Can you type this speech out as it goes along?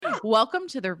Welcome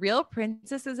to the Real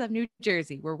Princesses of New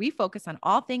Jersey, where we focus on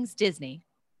all things Disney.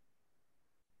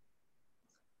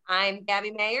 I'm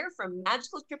Gabby Mayer from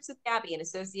Magical Trips with Gabby, an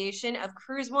association of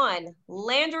Cruise One.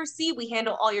 Land or sea, we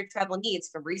handle all your travel needs,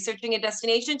 from researching a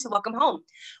destination to welcome home.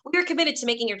 We are committed to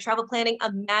making your travel planning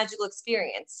a magical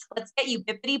experience. Let's get you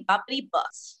bippity boppity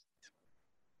booked.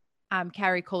 I'm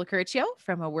Carrie Colacurcio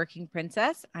from A Working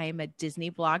Princess. I am a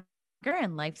Disney blogger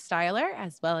and lifestyler,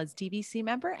 as well as DVC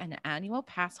member and an annual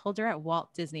pass holder at Walt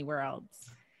Disney World.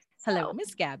 Hello,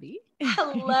 Miss Gabby.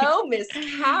 Hello, Miss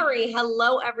Carrie.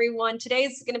 Hello, everyone. Today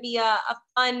is going to be a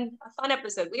fun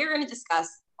episode. We are going to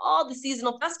discuss all the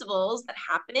seasonal festivals that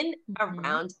happen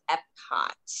around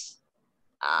Epcot.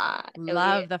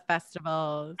 Love the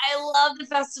festivals. I love the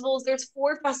festivals. There's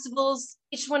 4 festivals.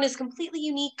 Each one is completely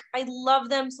unique. I love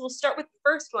them. So we'll start with the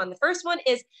first one. The first one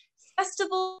is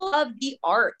Festival of the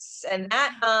Arts, and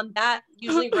that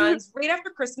usually runs right after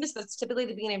Christmas. That's typically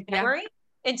the beginning of January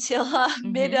until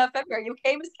mid-February. You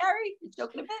okay, Miss Carrie? You're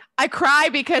joking a bit? I cry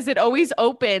because it always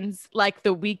opens like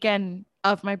the weekend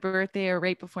of my birthday or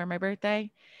right before my birthday.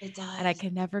 It does. And I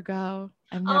can never go.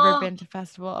 I've never been to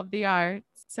Festival of the Arts.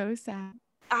 So sad.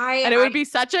 And it would be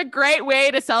such a great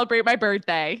way to celebrate my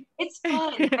birthday. It's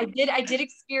fun. I did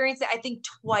experience it, I think,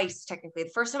 twice, technically.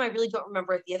 The first time I really don't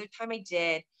remember it. The other time I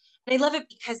did. And I love it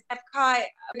because Epcot,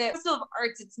 the Festival of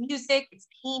Arts, it's music, it's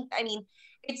paint. I mean,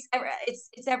 it's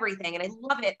everything. And I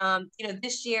love it.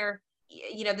 This year,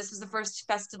 this was the first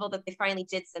festival that they finally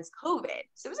did since COVID.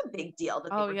 So it was a big deal that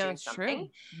they were doing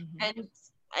something. And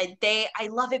I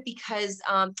love it because,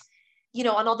 on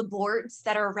all the boards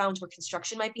that are around where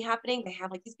construction might be happening, they have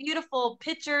like these beautiful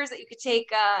pictures that you could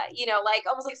take, like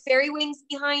almost like fairy wings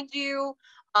behind you,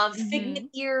 figment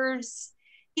ears.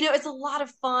 It's a lot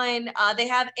of fun. They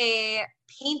have a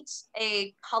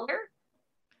color.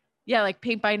 Yeah, like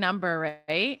paint by number,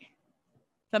 right?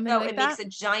 Something like that. So it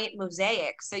makes a giant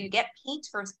mosaic. So you get paint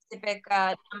for a specific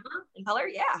number and color.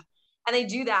 Yeah. And they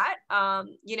do that.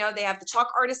 They have the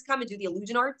chalk artists come and do the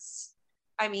illusion arts.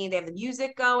 I mean, they have the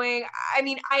music going. I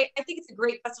mean, I think it's a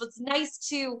great festival. It's nice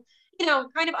to,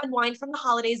 kind of unwind from the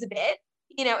holidays a bit.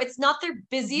 It's not their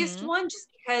busiest one, just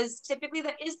because typically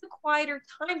that is the quieter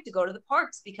time to go to the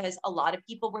parks, because a lot of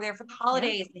people were there for the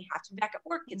holidays and they have to be back at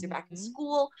work, kids are back in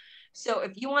school. So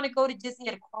if you want to go to Disney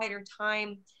at a quieter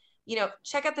time,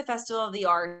 check out the Festival of the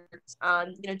Arts.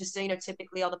 Just so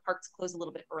typically all the parks close a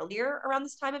little bit earlier around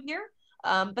this time of year.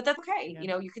 But that's okay.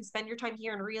 You can spend your time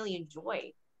here and really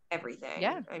enjoy everything.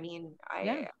 Yeah. I mean,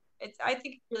 I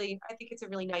think it's a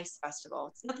really nice festival.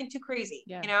 It's nothing too crazy.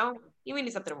 Yeah. You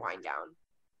need something to wind down.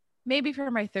 Maybe for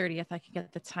my 30th, I can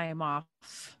get the time off.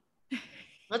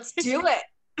 Let's do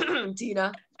it,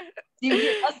 Tina.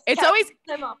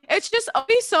 It's just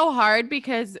always so hard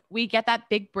because we get that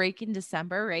big break in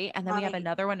December, right? And then we have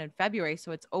another one in February.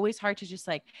 So it's always hard to just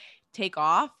like take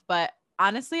off. But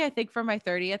honestly, I think for my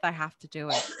 30th, I have to do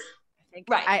it.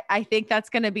 I think that's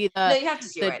going to be you have to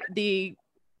do the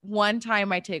one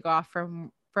time I take off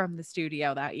from the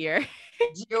studio that year.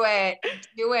 Do it.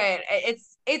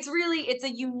 It's a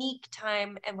unique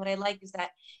time. And what I like is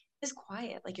that it's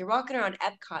quiet. Like you're walking around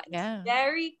Epcot. It's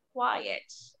very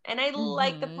quiet. And I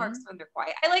like the parks when they're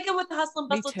quiet. I like it with the hustle and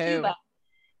bustle too. But,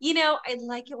 I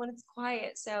like it when it's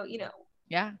quiet. So,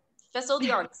 Festival of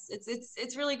the Arts.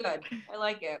 It's really good. I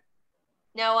like it.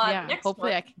 Now, next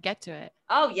hopefully one. I can get to it.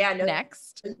 Oh yeah, no.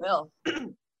 Next. I will. All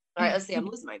right, let's see. I'm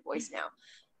losing my voice now.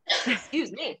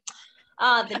 Excuse me.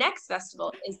 The next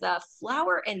festival is the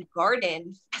Flower and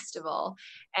Garden Festival.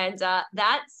 And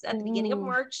that's at the beginning of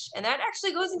March. And that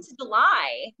actually goes into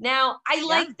July. Now, I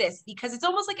like this because it's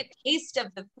almost like a taste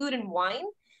of the food and wine.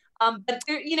 But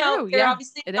they're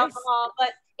obviously alcohol,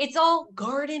 but it's all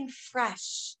garden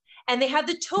fresh. And they have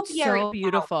the topiary. So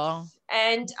beautiful. Out.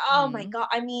 And oh my God,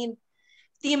 I mean,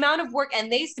 the amount of work,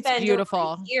 and they spend over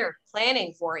a year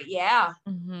planning for it. Yeah.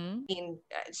 I mean,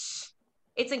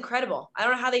 it's incredible. I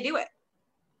don't know how they do it.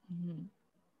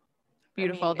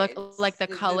 Beautiful. I mean, the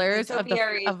colors of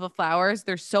the flowers,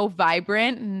 they're so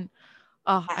vibrant, and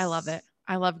I love it.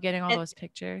 I love getting all those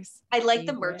pictures. I like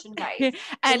the merchandise.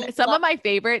 And some of my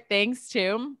favorite things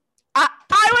too.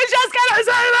 I was just gonna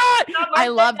say that. I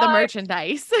love the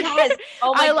merchandise. Yes.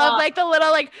 Oh my I love God. like the little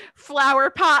like flower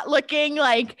pot looking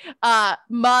like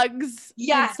mugs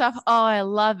and stuff. Oh, I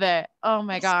love it. Oh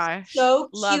my gosh. So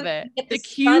cute. Love it. The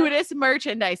cutest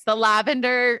merchandise. The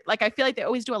lavender, like I feel like they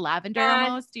always do a lavender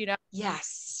almost,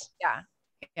 Yes.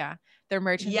 Yeah. Their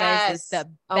merchandise is the best.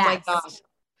 Oh my gosh.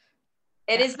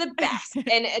 It is the best.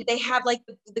 And they have like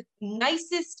the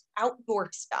nicest outdoor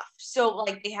stuff. So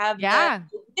like they have the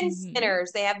wind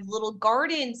spinners, they have little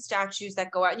garden statues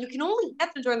that go out, and you can only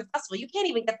get them during the festival. You can't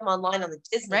even get them online on the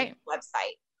Disney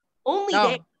website. Only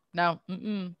they. No.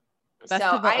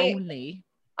 Festival only.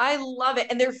 I love it.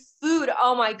 And their food,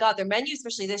 oh my God, their menu,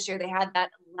 especially this year, they had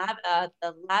that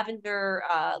the lavender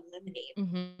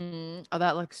lemonade. Oh,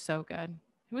 that looks so good.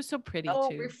 It was so pretty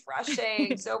too.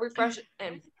 Refreshing. So refreshing.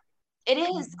 And it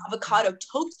is avocado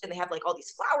toast, and they have like all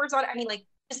these flowers on it. I mean, like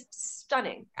just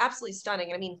stunning, absolutely stunning.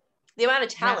 And I mean, the amount of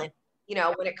talent, you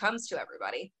know, when it comes to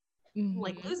everybody. I'm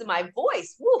like losing my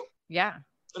voice. Woo. Yeah.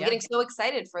 I'm getting so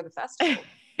excited for the festival.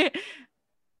 I'm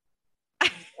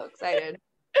so excited.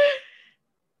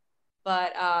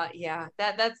 But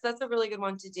that's a really good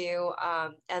one to do.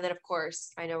 And then of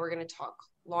course, I know we're gonna talk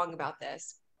long about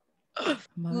this.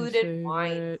 Food and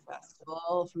Wine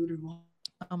Festival. Food and Wine.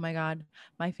 Oh my God,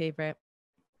 my favorite.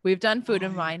 We've done Food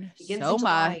and Wine so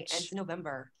much. Ends in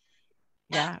November.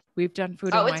 Yeah, we've done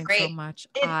Food and Wine so much.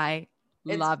 I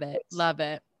love it. Love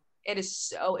it. It is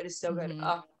so good.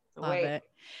 Oh, love it.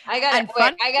 I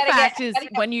gotta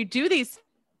get when you do these.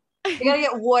 I gotta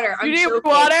get water. You need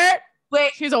water?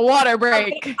 Wait. Here's a water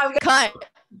break. Cut.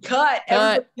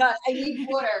 I need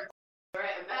water. All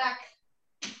right, I'm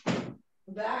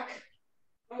back.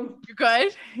 You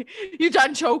good? You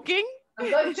done choking?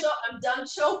 I'm done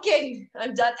choking.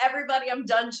 I'm done. Everybody, I'm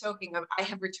done choking. I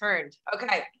have returned.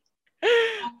 Okay.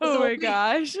 Oh my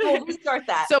gosh. We'll restart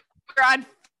that. So we're on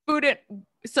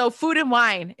Food and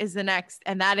Wine is the next,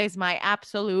 and that is my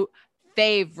absolute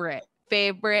favorite.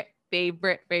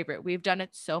 We've done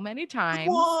it so many times.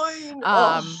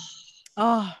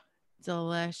 Oh,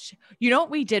 delish. You know what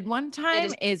we did one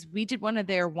time is we did one of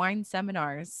their wine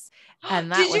seminars,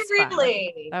 and that was fun.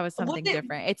 That was something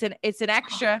different. It's an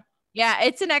extra. Yeah,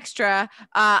 it's an extra.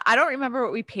 I don't remember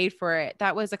what we paid for it.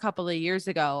 That was a couple of years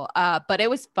ago. But it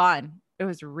was fun. It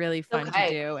was really fun to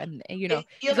do, and you know,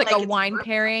 it's like a wine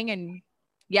pairing, and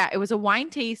yeah, it was a wine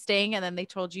tasting, and then they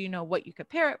told you, you know, what you could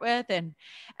pair it with and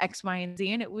X, Y, and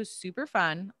Z. And it was super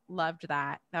fun. Loved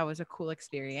that. That was a cool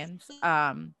experience.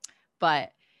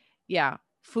 But yeah,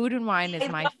 Food and Wine is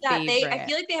my favorite. I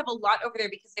feel like they have a lot over there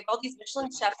because they have all these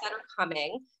Michelin chefs that are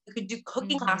coming. You could do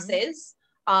cooking classes.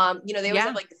 You know, they always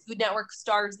have like the Food Network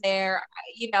stars there.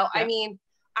 I mean,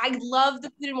 I love the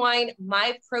Food and Wine.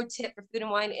 My pro tip for Food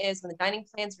and Wine is when the dining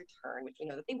plans return, which we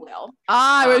know that they will.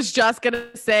 I was just going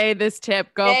to say this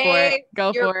tip. Go for it.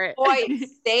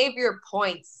 Save your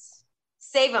points.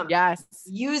 Save them. Yes.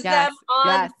 Use them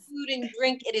on food and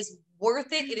drink. It is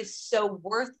worth it. It is so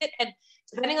worth it. And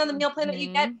depending on the meal plan that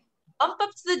you get, bump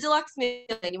up to the deluxe meal.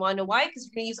 And you want to know why? Because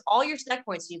you're going to use all your snack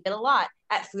points. So you get a lot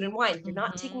at Food and Wine. You're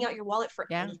not taking out your wallet for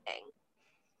anything.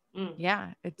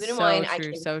 Yeah, it's so wine,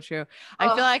 so true. I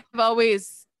feel like I've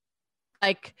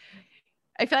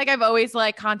always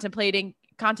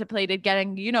contemplated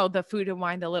getting, you know, the Food and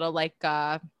Wine, the little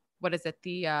what is it?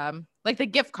 The like the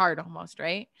gift card almost,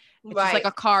 right? It's just like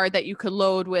a card that you could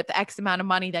load with X amount of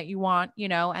money that you want, you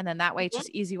know, and then that way it's just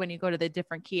easy when you go to the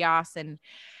different kiosks and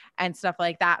stuff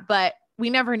like that. But we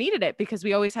never needed it because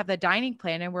we always have the dining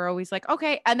plan, and we're always like,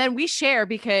 okay. And then we share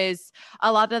because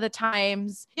a lot of the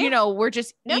times, you know, we're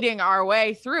just eating our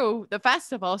way through the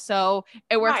festival. So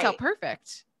it works out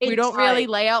perfect. We don't really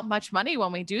lay out much money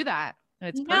when we do that. And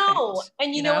it's perfect.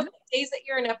 And you know what? The days that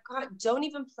you're in Epcot, don't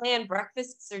even plan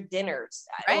breakfasts or dinners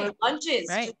or lunches.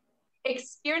 Just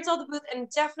experience all the booths. And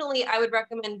definitely I would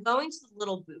recommend going to the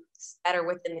little booths that are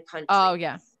within the country. Oh,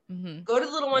 yeah. Go to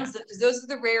the little ones because those are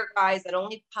the rare guys that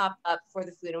only pop up for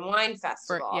the Food and Wine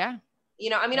Festival. You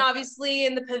know, I mean, obviously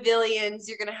in the pavilions,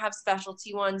 you're going to have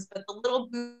specialty ones, but the little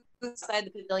booths inside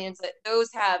the pavilions,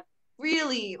 those have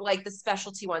really like the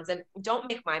specialty ones. And don't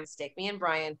make my mistake. Me and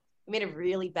Brian, we made a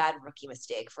really bad rookie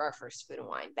mistake for our first Food and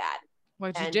Wine. Bad.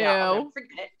 What'd you do?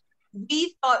 Forget it.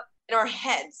 We thought in our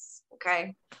heads,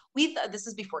 we thought, this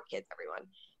is before kids, everyone.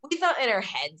 We thought in our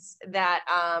heads that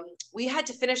we had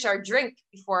to finish our drink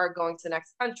before going to the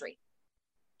next country.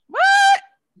 What?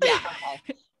 Yeah.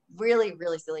 Okay. Really,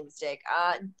 really silly mistake.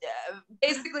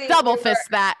 Basically, double fist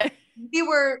that. We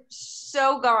were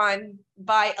so gone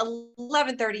by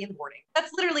 11:30 in the morning.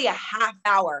 That's literally a half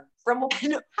hour from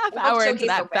half hour into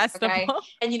that festival. Okay?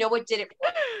 And you know what did it?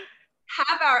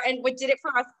 Half hour. And what did it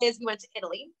for us is we went to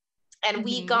Italy. And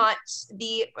we got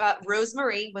the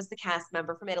Rosemarie was the cast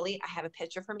member from Italy. I have a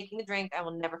picture for making the drink. I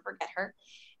will never forget her.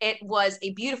 It was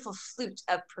a beautiful flute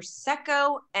of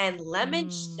Prosecco and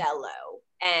limoncello.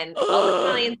 And all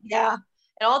Italians, and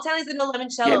all Italians know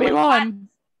limoncello. Give me one.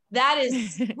 That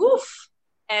is woof.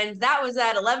 And that was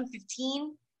at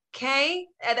 11:15. Okay.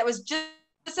 And that was just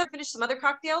just to finish some other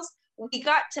cocktails, we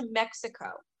got to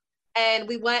Mexico and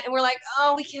we went and we're like,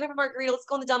 oh, we can't have a margarita. Let's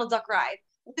go on the Donald Duck ride.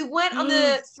 We went on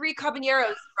the Three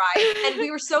Caballeros ride, and we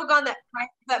were so gone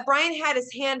that Brian had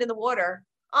his hand in the water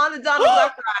on the Donald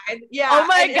Duck ride. Yeah. Oh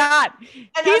my God.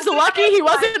 He's lucky he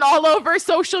wasn't all over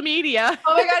social media.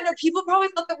 Oh my God. No, people probably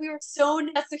thought that we were so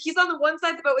nuts. So he's on the one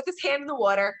side of the boat with his hand in the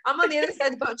water. I'm on the other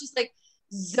side of the boat, just like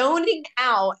zoning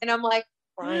out. And I'm like,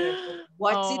 Brian,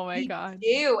 what did we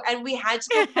do? And we had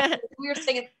to go, we were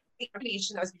staying at the beach,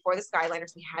 that was before the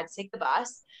Skyliners. We had to take the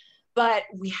bus. But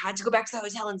we had to go back to the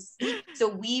hotel and sleep. So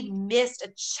we missed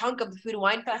a chunk of the Food and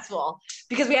Wine Festival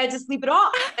because we had to sleep it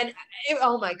off. And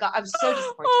oh my God, I'm so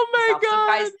disappointed. Oh my God.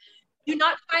 So guys, do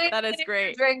not try that is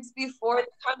great. Drinks before the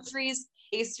countries.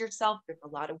 Pace yourself. Drink a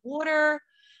lot of water.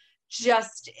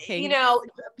 Just,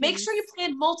 make sure you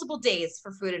plan multiple days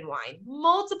for food and wine.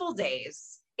 Multiple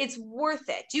days. It's worth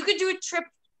it. You could do a trip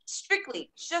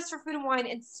strictly just for food and wine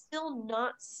and still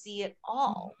not see it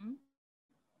all. Mm-hmm.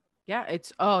 Yeah,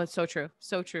 it's so true.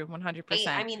 So true. 100%.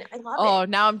 I mean, I love it. Oh,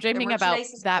 now I'm dreaming about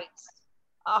that. Great.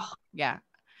 Oh, yeah.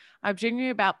 I'm dreaming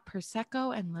about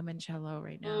Prosecco and limoncello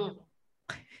right now.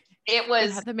 It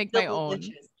was I had to make my own.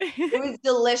 It was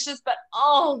delicious, but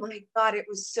oh my God, it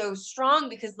was so strong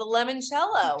because the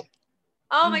limoncello.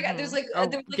 Oh my God, there's like,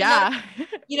 another,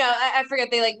 I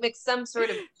forget, they like mix some sort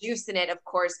of juice in it, of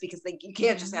course, because you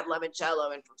can't just have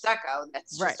limoncello and Prosecco.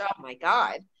 That's just, oh my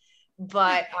God.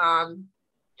 But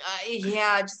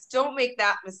just don't make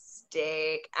that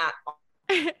mistake at all.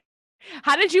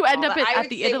 How did you end up at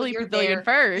the Italy Pavilion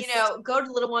first? Go to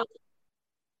the little one.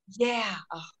 Yeah.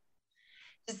 Oh,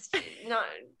 just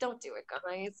don't do it,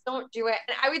 guys. Don't do it.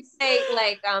 And I would say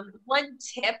one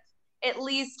tip, at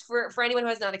least for anyone who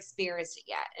has not experienced it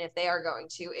yet, and if they are going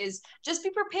to, is just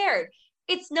be prepared.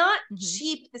 It's not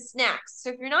cheap, the snacks. So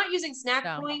if you're not using snack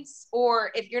points, or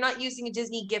if you're not using a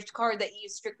Disney gift card that you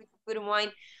use strictly for food and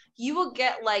wine, you will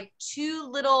get like 2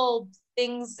 little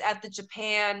things at the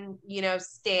Japan,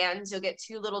 stands. You'll get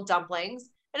 2 little dumplings,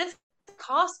 and it's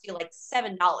cost you like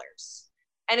 $7,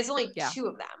 and it's only 2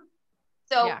 of them.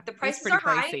 So the prices are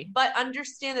high, but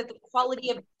understand that the quality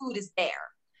of food is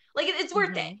there. Like it's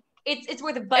worth it. It's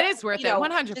worth it. But it is worth it.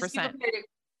 100%.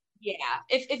 Yeah.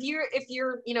 If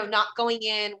you're not going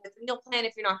in with a meal plan,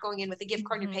 if you're not going in with a gift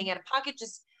card, you're paying out of pocket,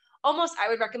 just almost, I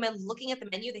would recommend looking at the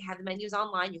menu. They have the menus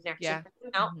online. You can actually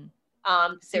print them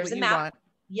out. There's a map.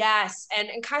 Yes. And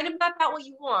kind of map out what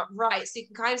you want. Right. So you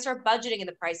can kind of start budgeting, and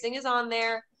the pricing is on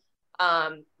there.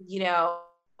 I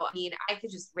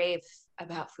could just rave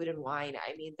about food and wine.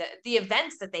 I mean, the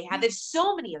events that they have, there's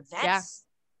so many events. Yeah.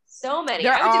 So many.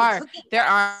 There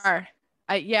are.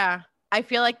 I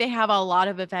feel like they have a lot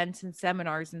of events and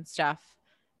seminars and stuff.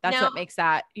 That's what makes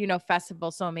that,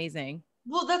 festival so amazing.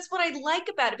 Well, that's what I like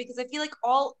about it, because I feel like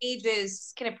all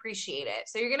ages can appreciate it.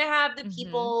 So you're going to have the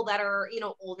people that are,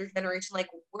 older generation, like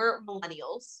we're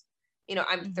millennials.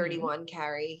 I'm 31,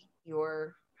 Carrie.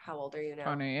 You're, how old are you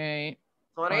now? 28.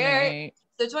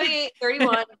 So 28,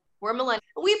 31. We're millennials.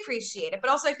 We appreciate it.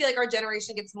 But also I feel like our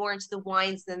generation gets more into the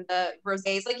wines than the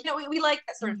rosés. Like, we like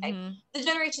that sort of thing. The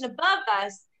generation above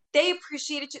us, they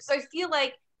appreciate it too. So I feel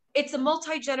like it's a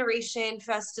multi-generation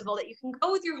festival that you can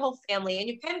go with your whole family, and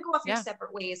you can go off your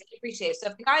separate ways. I appreciate it. So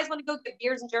if you guys want to go get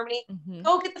beers in Germany,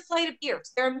 go get the Flight of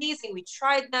Beers. They're amazing. We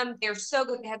tried them. They're so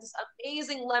good. They have this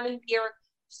amazing lemon beer.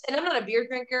 And I'm not a beer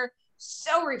drinker.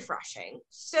 So refreshing,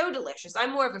 so delicious.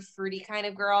 I'm more of a fruity kind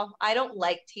of girl. I don't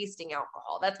like tasting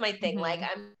alcohol. That's my thing.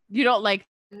 You don't like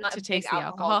not to taste the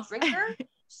alcohol drinker.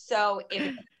 So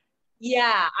I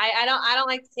don't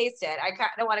like to taste it. I kind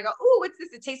of want to go, oh, what's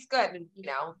this? It tastes good. And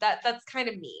that's kind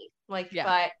of me.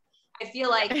 But I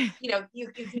feel like, you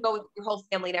can go with your whole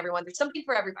family and everyone. There's something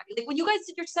for everybody. Like when you guys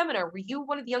did your seminar, were you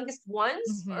one of the youngest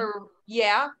ones or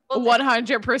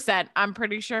 100%. I'm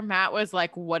pretty sure Matt was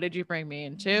like, what did you bring me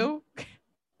into?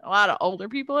 A lot of older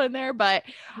people in there, but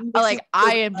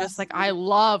I am just like, I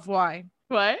love wine.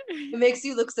 What? It makes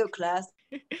you look so classy.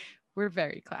 We're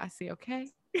very classy. Okay.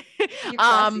 You're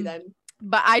classy then.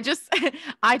 But I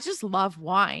just love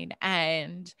wine.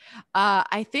 And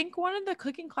I think one of the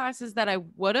cooking classes that I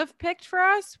would have picked for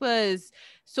us was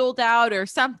sold out or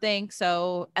something.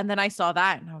 So, and then I saw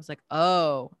that and I was like,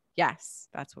 oh yes,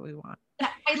 that's what we want.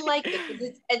 I like it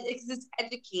because it's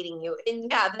educating you.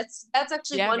 And that's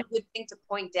actually one good thing to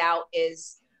point out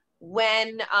is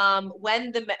when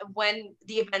the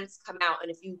events come out, and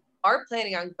if you are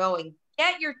planning on going,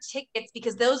 get your tickets,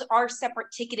 because those are separate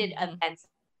ticketed events.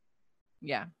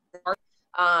 Yeah. So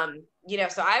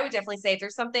I would definitely say if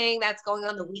there's something that's going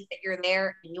on the week that you're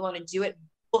there and you want to do it,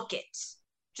 book it.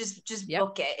 Just Yep.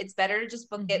 book it. It's better to just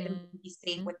book it than be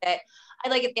safe Mhm. with it. I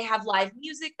like it. They have live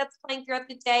music that's playing throughout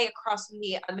the day across from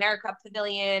the America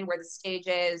Pavilion where the stage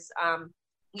is.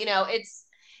 You know,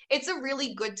 it's a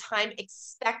really good time.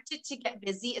 Expect it to get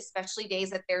busy, especially days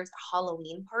that there's a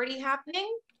Halloween party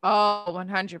happening. Oh,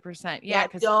 100%. Yeah, Yeah,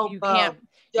 because don't go. you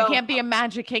Don't can't be a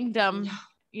Magic go. Kingdom.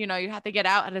 You know, you have to get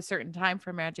out at a certain time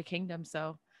for Magic Kingdom.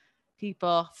 So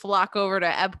people flock over to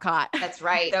Epcot. That's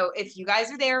right. So if you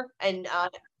guys are there and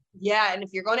yeah, and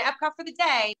if you're going to Epcot for the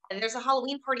day and there's a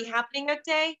Halloween party happening that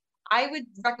day, I would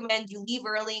recommend you leave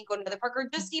early and go to another park, or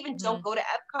just even don't go to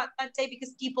Epcot that day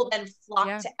because people then flock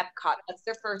Yeah. to Epcot. That's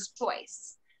their first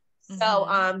choice. So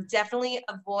Mhm. definitely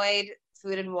avoid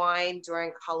food and wine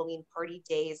during Halloween party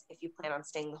days if you plan on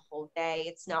staying the whole day.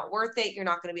 It's not worth it. You're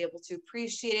not going to be able to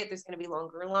appreciate it. There's going to be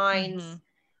longer lines.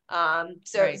 Mhm.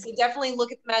 So Right. so definitely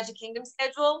look at the Magic Kingdom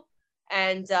schedule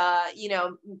and you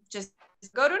know, just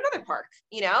go to another park,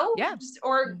 you know, Yeah. just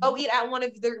or go Mhm. eat at one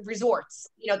of the resorts,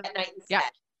 you know, that night Yeah.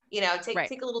 instead. You know, take Right.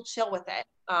 take a little chill with it.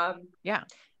 Yeah.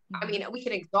 I Mhm. mean, we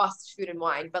can exhaust food and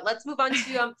wine, but let's move on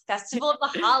to Festival of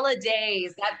the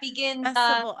Holidays. That begins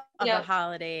Festival you of the know,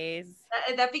 Holidays.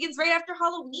 that begins right after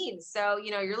Halloween. So,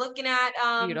 you know, you're looking at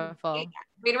Beautiful.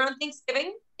 right around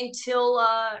Thanksgiving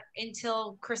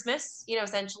until Christmas, you know,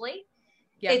 essentially.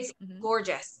 Yeah. It's Mhm.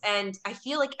 gorgeous. And I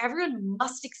feel like everyone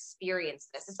must experience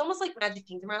this. It's almost like Magic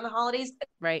Kingdom around the holidays, but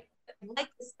Right. I like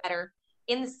this better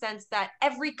in the sense that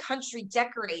every country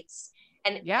decorates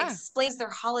and Yeah. explains their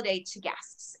holiday to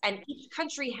guests. And each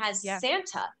country has Yeah.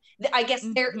 Santa. I guess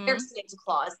they're Mhm. Santa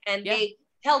Claus, and Yeah. they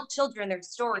tell children their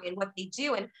story and what they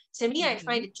do. And to me, I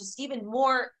find Mhm. it just even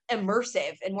more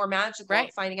immersive and more magical Right.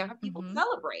 of finding out how people Mhm.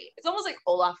 celebrate. It's almost like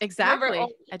Olaf. Remember Exactly.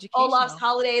 Olaf's Educational.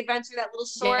 holiday adventure, that little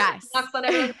short Yes. knocks on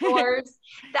everyone's doors.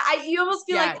 You almost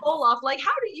feel like Yes. Olaf. Like,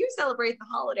 how do you celebrate the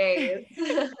holidays?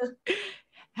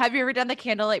 Have you ever done the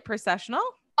candlelight processional?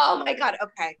 Oh my God.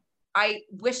 Okay. I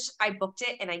wish I booked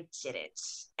it and I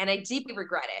didn't. And I deeply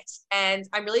regret it. And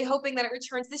I'm really hoping that it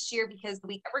returns this year because the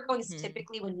week that we're going is Mhm.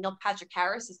 typically when Neil Patrick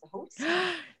Harris is the host. So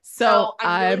So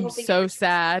I'm really I'm hoping it so returns.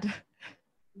 sad.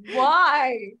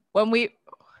 Why?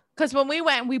 Because when we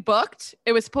went, we booked,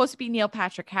 it was supposed to be Neil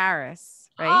Patrick Harris,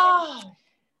 right? Oh,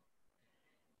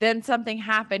 Then something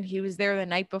happened. He was there the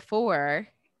night before.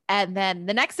 And then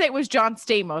the next night was John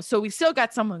Stamos. So we still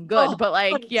got someone good. oh, But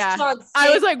like, it's yeah, John I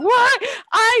was Stamos. like, what?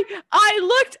 I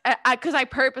looked because I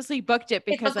purposely booked it It's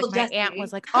because Uncle like my aunt Jesse.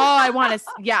 was like, oh, I want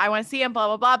to see him, blah,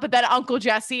 blah, blah. But then Uncle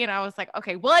Jesse, and I was like,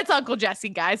 okay, well, it's Uncle Jesse,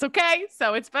 guys. Okay.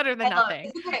 So it's better than I love nothing.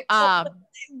 it. Okay. Well, Um,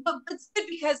 but it's good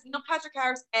because Neil Patrick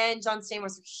Harris and John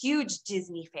Stamos are huge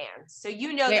Disney fans. So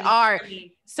you know They that are. I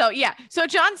mean, So yeah. So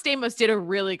John Stamos did a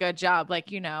really good job,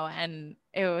 like, and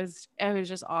it was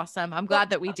just awesome. I'm glad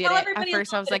that we did tell it. At everybody a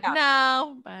first I little was bit like, about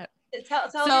no, but it. Tell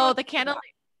so everyone the about candlelight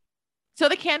so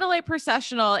the candlelight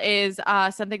processional is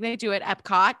something they do at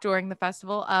Epcot during the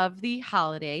Festival of the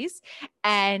Holidays.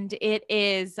 And it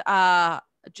is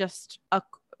just a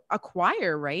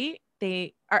choir, right? Are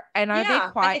they Yeah,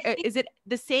 choir? I think Is it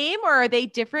the same or are they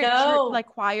different no. like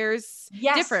choirs different,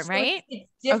 Yes, so right? it's Okay,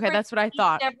 different that's what I each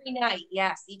thought. and every night.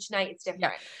 Yes, each night it's Yeah.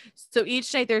 different. So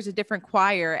each night there's a different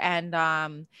choir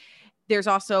and there's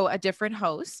also a different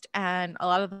host and a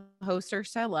lot of the hosts are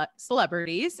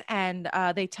celebrities and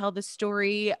they tell the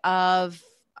story of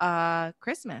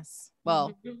Christmas.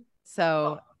 Well, Mhm.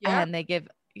 so Yeah. and they give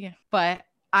yeah, but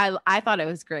I thought it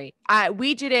was great.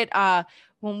 We did it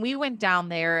when we went down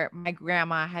there, my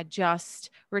grandma had just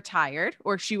retired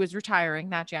or she was retiring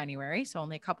that January, so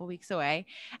only a couple weeks away,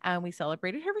 and we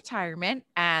celebrated her retirement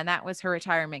and that was her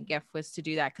retirement gift was to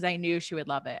do that cuz I knew she would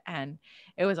love it and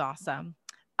it was awesome.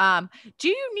 Um do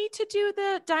you need to do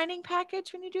the dining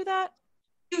package when you do that?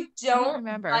 You I don't don't, but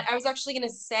remember. I was actually gonna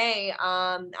say,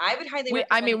 I would highly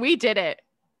recommend. We did it.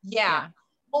 Yeah. Yeah.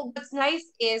 Well, what's nice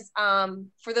is,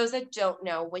 for those that don't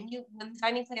know, when the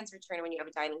dining plans return, when you have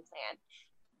a dining plan,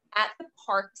 at the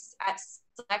parks at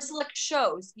select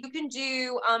shows you can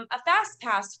do a fast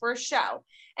pass for a show,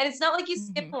 and it's not like you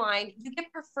skip Mhm. a line, you get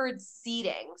preferred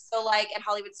seating. So like at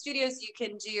Hollywood Studios you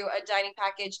can do a dining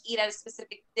package, eat at a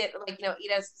specific eat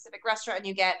at a specific restaurant, and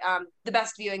you get the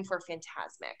best viewing for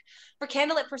Fantasmic. For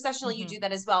Candlelit Processional you Mhm. do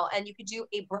that as well, and you could do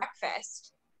a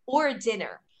breakfast or a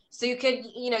dinner. So you could,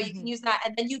 you can Mhm. use that,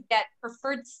 and then you get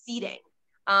preferred seating,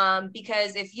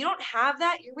 because if you don't have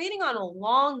that, you're waiting on a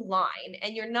long line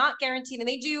and you're not guaranteed. And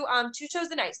they do two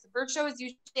shows a night. So the first show is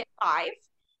usually at 5.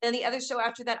 Then the other show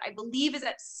after that, I believe, is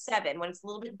at 7 when it's a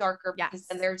little bit darker because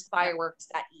then Yes. there's Yep. fireworks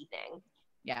that evening.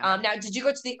 Yeah. Now, did you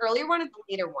go to the earlier one or the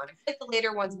later one? I feel like the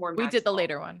later one's more We did the magical.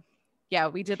 later one. yeah,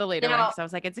 we did the later one Now, because I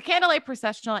was like, it's a candlelight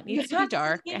processional. It you needs to have be to see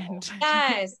dark. the And candle.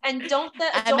 Yes. And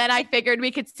and then I figured we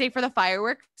could stay for the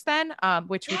fireworks then,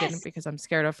 which we didn't yes. because I'm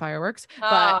scared of fireworks.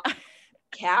 Oh,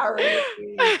 Carrie.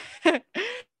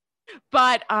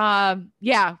 But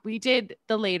yeah, we did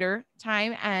the later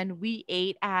time and we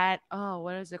ate at, oh,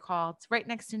 what is it called? It's right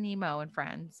next to Nemo and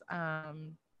Friends.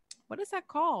 What is that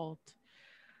called?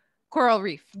 Coral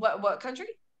Reef. What country?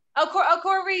 Oh,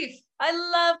 Coral Reef. I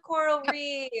love Coral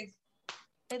Reef.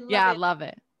 I love Yeah, it. love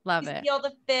it. Love You it. see all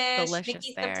the fish. Delicious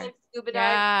Mickey there. sometimes scuba dives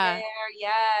Yeah. there.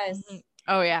 Yes. Mhm.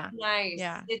 Oh yeah. Nice.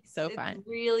 Yeah. It's So fun.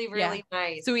 really, really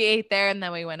nice. So we ate there and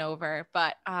then we went over.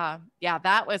 But yeah,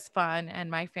 that was fun.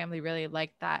 And my family really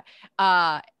liked that.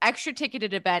 Extra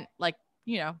ticketed event, like,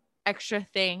 you know, extra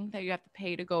thing that you have to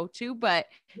pay to go to, but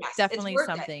yes, definitely it's worth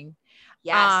something. It.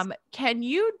 Yes. Can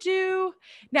you do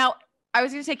now? I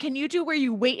was gonna say, can you do where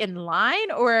you wait in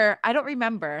line, or I don't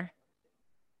remember.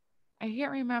 I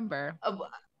can't remember.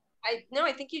 I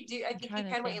think you do. I think you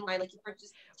can wait in line, like you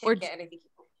purchase a ticket, and I think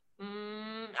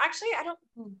actually I don't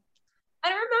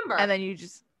remember. And then you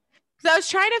just, because I was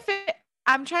trying to fit.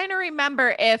 I'm trying to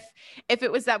remember if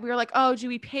it was that we were like, oh, do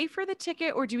we pay for the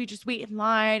ticket or do we just wait in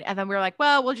line? And then we were like,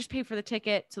 well, we'll just pay for the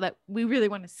ticket so that we really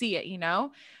want to see it, you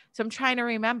know? So I'm trying to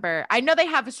remember. I know they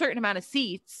have a certain amount of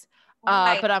seats,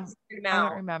 right. but I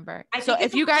don't remember. So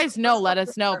if you guys know, let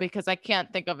us know because I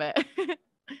can't think of it.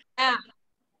 Yeah.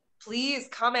 Please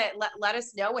comment. Let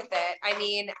us know with it. I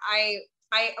mean,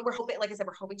 we're hoping, like I said,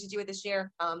 we're hoping to do it this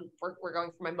year. We're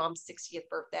going for my mom's 60th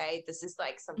birthday. This is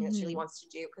like something that she really wants to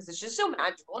do because it's just so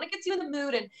magical and it gets you in the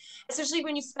mood. And especially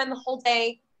when you spend the whole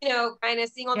day, you know, kind of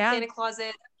seeing all the Santa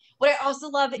Clauses. What I also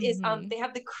love is they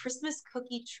have the Christmas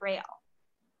cookie trail.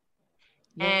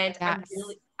 And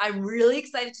I'm really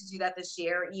excited to do that this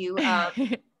year. You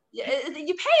you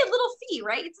pay a little fee,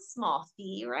 right? It's a small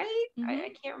fee, right?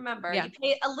 I can't remember. You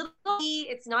pay a little fee.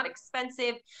 It's not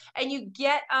expensive, and you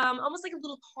get almost like a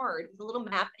little card with a little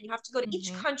map, and you have to go to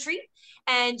each country,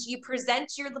 and you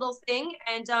present your little thing,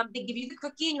 and they give you the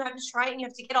cookie, and you have to try it, and you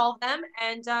have to get all of them.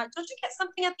 And don't you get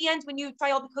something at the end when you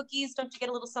try all the cookies? Don't you get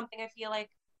a little something? I feel like.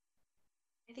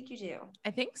 I think you do.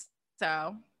 I think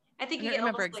so. I think you don't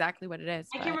remember exactly what it is.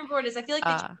 I can't remember what it is. I feel like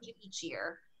they change it each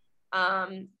year.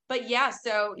 But yeah,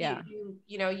 so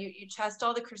you test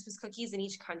all the Christmas cookies in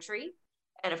each country,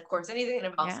 and of course anything that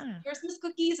involves Christmas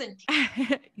cookies and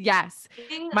yes,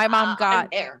 my mom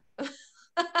got there.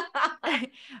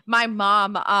 My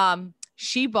mom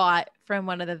she bought from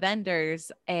one of the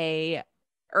vendors a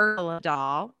Ursula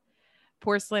doll,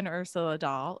 porcelain Ursula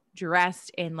doll,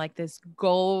 dressed in like this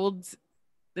gold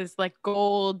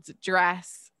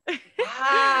dress.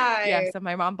 Yeah, so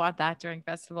my mom bought that during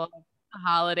festival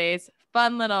holidays.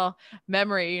 Fun little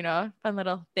memory, you know, fun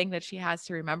little thing that she has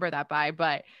to remember that by.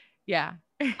 But yeah,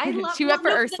 she went for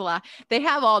Ursula. They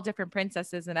have all different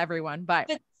princesses and everyone, but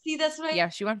see, that's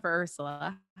what she went for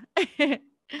Ursula.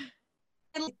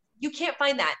 You can't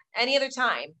find that any other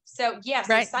time. So yes,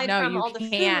 aside from all the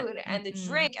food and the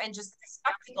drink and just the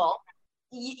spectacle,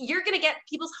 you're going to get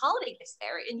people's holiday gifts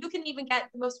there, and you can even get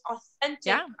the most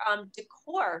authentic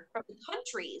decor from the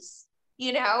countries.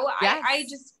 You know, I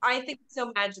think it's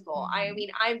so magical. I mean,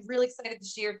 I'm really excited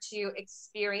this year to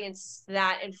experience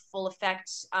that in full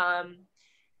effect.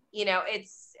 You know,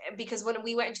 it's because when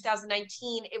we went in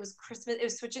 2019, it was Christmas. It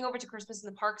was switching over to Christmas in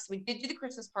the parks. We did do the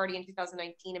Christmas party in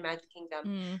 2019 in Magic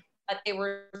Kingdom. But they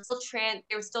were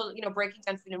still, you know, breaking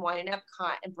down food and wine in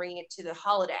Epcot and bringing it to the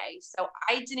holiday. So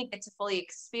I didn't get to fully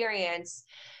experience,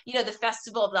 you know, the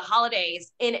festival of the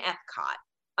holidays in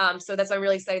Epcot. So that's why I'm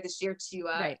really excited this year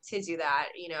to do that.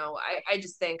 You know, I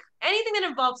just think anything that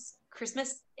involves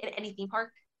Christmas in any theme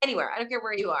park, anywhere, I don't care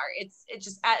where you are. It's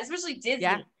just, especially Disney.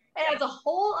 Yeah. It has a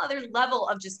whole other level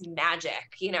of just magic,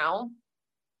 you know.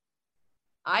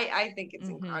 I think it's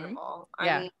incredible.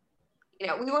 I mean, you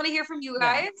know, we want to hear from you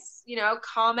guys, you know,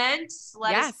 comment.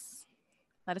 Let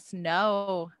us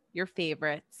know your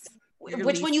favorites.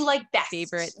 Which one you like best.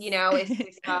 Favorites. You know, if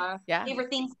favorite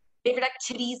things, favorite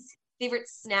activities, favorite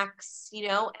snacks, you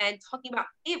know, and talking about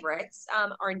favorites,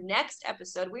 our next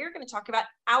episode, we're going to talk about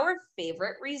our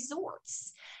favorite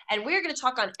resorts. And we're going to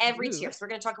talk on every tier. So we're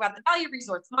going to talk about the value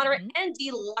resorts, moderate and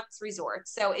deluxe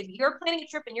resorts. So if you're planning a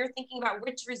trip and you're thinking about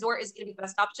which resort is going to be the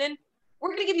best option, we're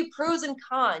going to give you pros and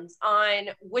cons on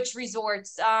which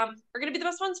resorts are going to be the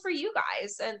best ones for you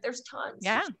guys. And there's tons.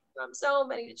 Yeah. So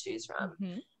many to choose from.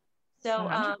 So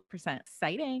 100%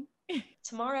 exciting.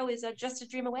 Tomorrow is just a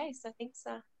dream away. So thanks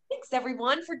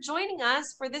everyone for joining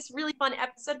us for this really fun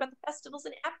episode about the festivals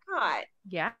in Epcot.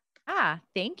 Yeah.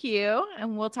 Thank you.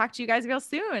 And we'll talk to you guys real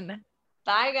soon.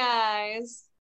 Bye, guys.